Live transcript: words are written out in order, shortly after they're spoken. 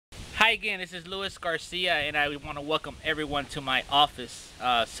Hi again, this is Luis Garcia, and I want to welcome everyone to my office.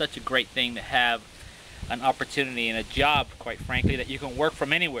 Such a great thing to have an opportunity and a job, quite frankly, that you can work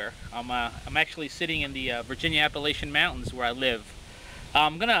from anywhere. I'm actually sitting in the Virginia Appalachian Mountains where I live.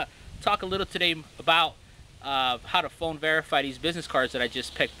 I'm gonna talk a little today about how to phone verify these business cards that I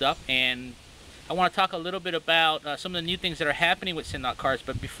just picked up, and I want to talk a little bit about some of the new things that are happening with Send Out cards.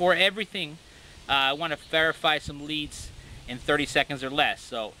 But before everything, I want to verify some leads in 30 seconds or less.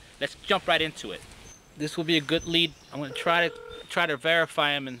 So let's jump right into it. This will be a good lead. I'm going to try to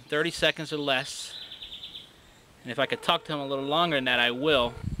verify them in 30 seconds or less. And if I could talk to him a little longer than that, I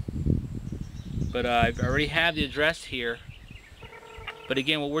will. But I already have the address here. But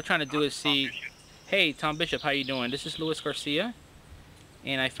again, what we're trying to do is see. Hey, Tom Bishop, how you doing? This is Luis Garcia,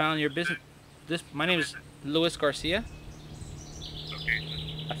 and I found your business. My name is Luis Garcia.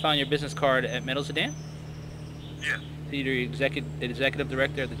 Okay. I found your business card at Meadow Sedan. Yes. You're executive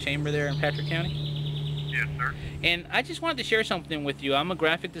director at the chamber there in Patrick County. Yes, sir. And I just wanted to share something with you. I'm a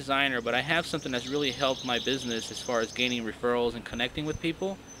graphic designer, but I have something that's really helped my business as far as gaining referrals and connecting with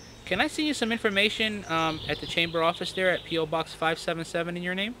people. Can I send you some information at the chamber office there at P.O. Box 577 in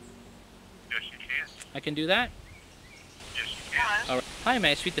your name? Yes, you can. I can do that? Yes, you can. All right. Hi,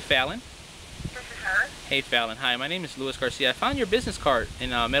 may I speak to Fallon? This is her. Hey, Fallon. Hi, my name is Luis Garcia. I found your business card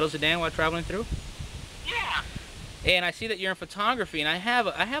in Meadow Sedan while traveling through. Yeah. And I see that you're in photography, and I have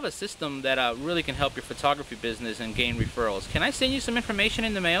a system that really can help your photography business and gain referrals. Can I send you some information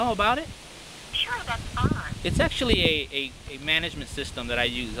in the mail about it? Sure, that's fine. It's actually a management system that I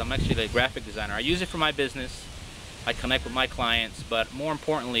use. I'm actually a graphic designer. I use it for my business. I connect with my clients, but more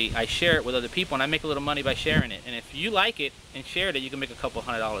importantly, I share it with other people, and I make a little money by sharing it. And if you like it and share it, you can make a couple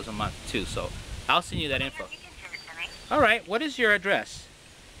 $100 a month too. So I'll send you that info. You can send it to me. All right. What is your address?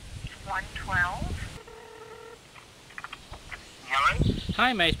 112. Hello?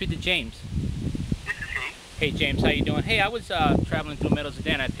 Hi, may I speak to James? This is he. Hey, James. How you doing? Hey, I was traveling through Meadow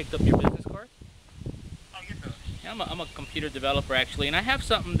Sedan. I picked up your business card. How you doing? Yeah, I'm a computer developer actually, and I have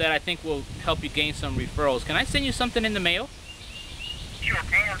something that I think will help you gain some referrals. Can I send you something in the mail? Sure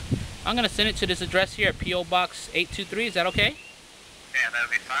can. I'm gonna send it to this address here at P.O. Box 823. Is that okay? Yeah, that'll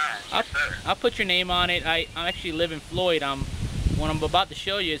be fine. Yes, sir. I'll put your name on it. I actually live in Floyd. What I'm about to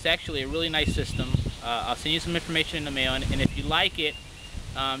show you is actually a really nice system. I'll send you some information in the mail, and if you like it,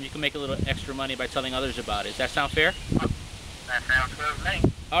 you can make a little extra money by telling others about it. Does that sound fair? That sounds good to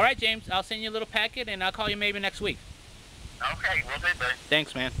me. All right, James. I'll send you a little packet, and I'll call you maybe next week. Okay, we'll do that.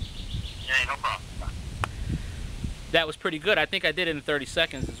 Thanks, man. Yeah, no problem. That was pretty good. I think I did it in 30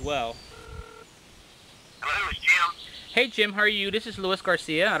 seconds as well. Hello, it's Jim. Hey, Jim. How are you? This is Luis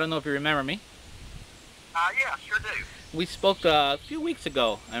Garcia. I don't know if you remember me. Yeah, sure do. We spoke a few weeks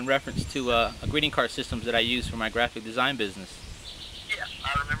ago in reference to a greeting card systems that I use for my graphic design business. Yes,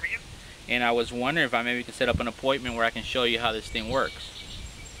 I remember you. And I was wondering if I maybe could set up an appointment where I can show you how this thing works.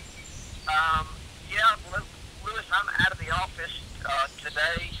 Yeah, Louis, I'm out of the office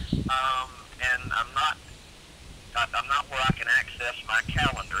today, and I'm not where I can access my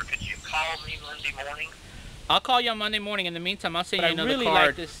calendar. Could you call me Monday morning? I'll call you on Monday morning. In the meantime, I'll send you another card. I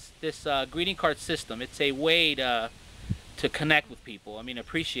really like this greeting card system. It's a way to connect with people. I mean,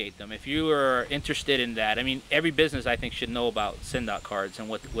 appreciate them. If you are interested in that, I mean, every business I think should know about Send Out cards and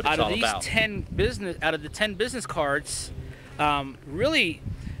what it's all about. Out of the 10 business cards, really,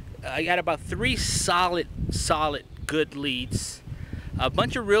 I got about 3 solid good leads. A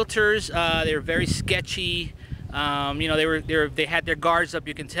bunch of realtors. They were very sketchy. You know, they had their guards up.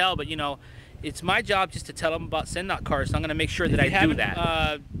 You can tell, but you know, it's my job just to tell them about Send Out cards. So I'm going to make sure that I do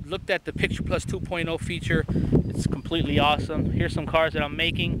that. Looked at the Picture Plus 2.0 feature. It's completely awesome. Here's some cards that I'm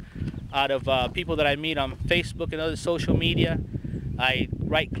making out of people that I meet on Facebook and other social media. I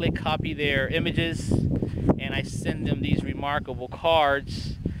right-click, copy their images, and I send them these remarkable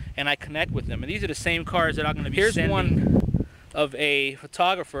cards, and I connect with them. And these are the same cards that I'm going to be sending. Here's one of a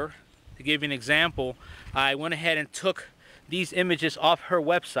photographer. To give you an example, I went ahead and took these images off her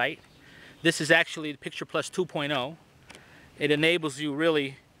website. This is actually the Picture Plus 2.0. It enables you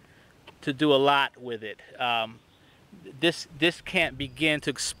really to do a lot with it. This can't begin to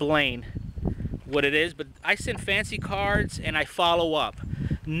explain what it is, but I send fancy cards and I follow up.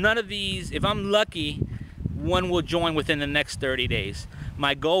 None of these, if I'm lucky, one will join within the next 30 days.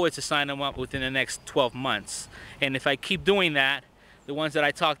 My goal is to sign them up within the next 12 months. And if I keep doing that, the ones that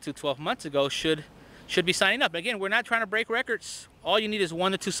I talked to 12 months ago should be signing up. Again, we're not trying to break records. All you need is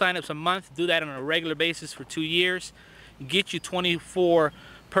 1 to 2 signups a month. Do that on a regular basis for 2 years. Get you 24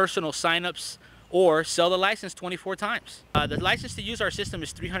 personal signups, or sell the license 24 times. The license to use our system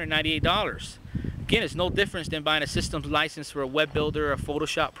is $398. again, it's no difference than buying a systems license for a web builder, a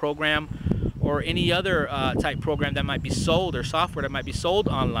Photoshop program, or any other type program that might be sold, or software that might be sold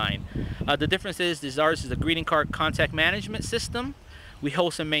online. The difference is ours is a greeting card contact management system. We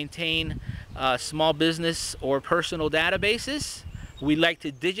host and maintain small business or personal databases. We like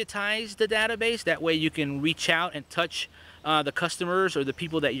to digitize the database. That way you can reach out and touch the customers or the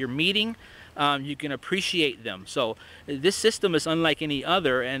people that you're meeting. You can appreciate them. So this system is unlike any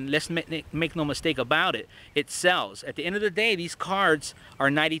other, and let's make no mistake about it, it sells. At the end of the day, these cards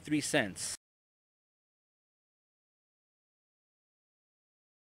are 93 cents.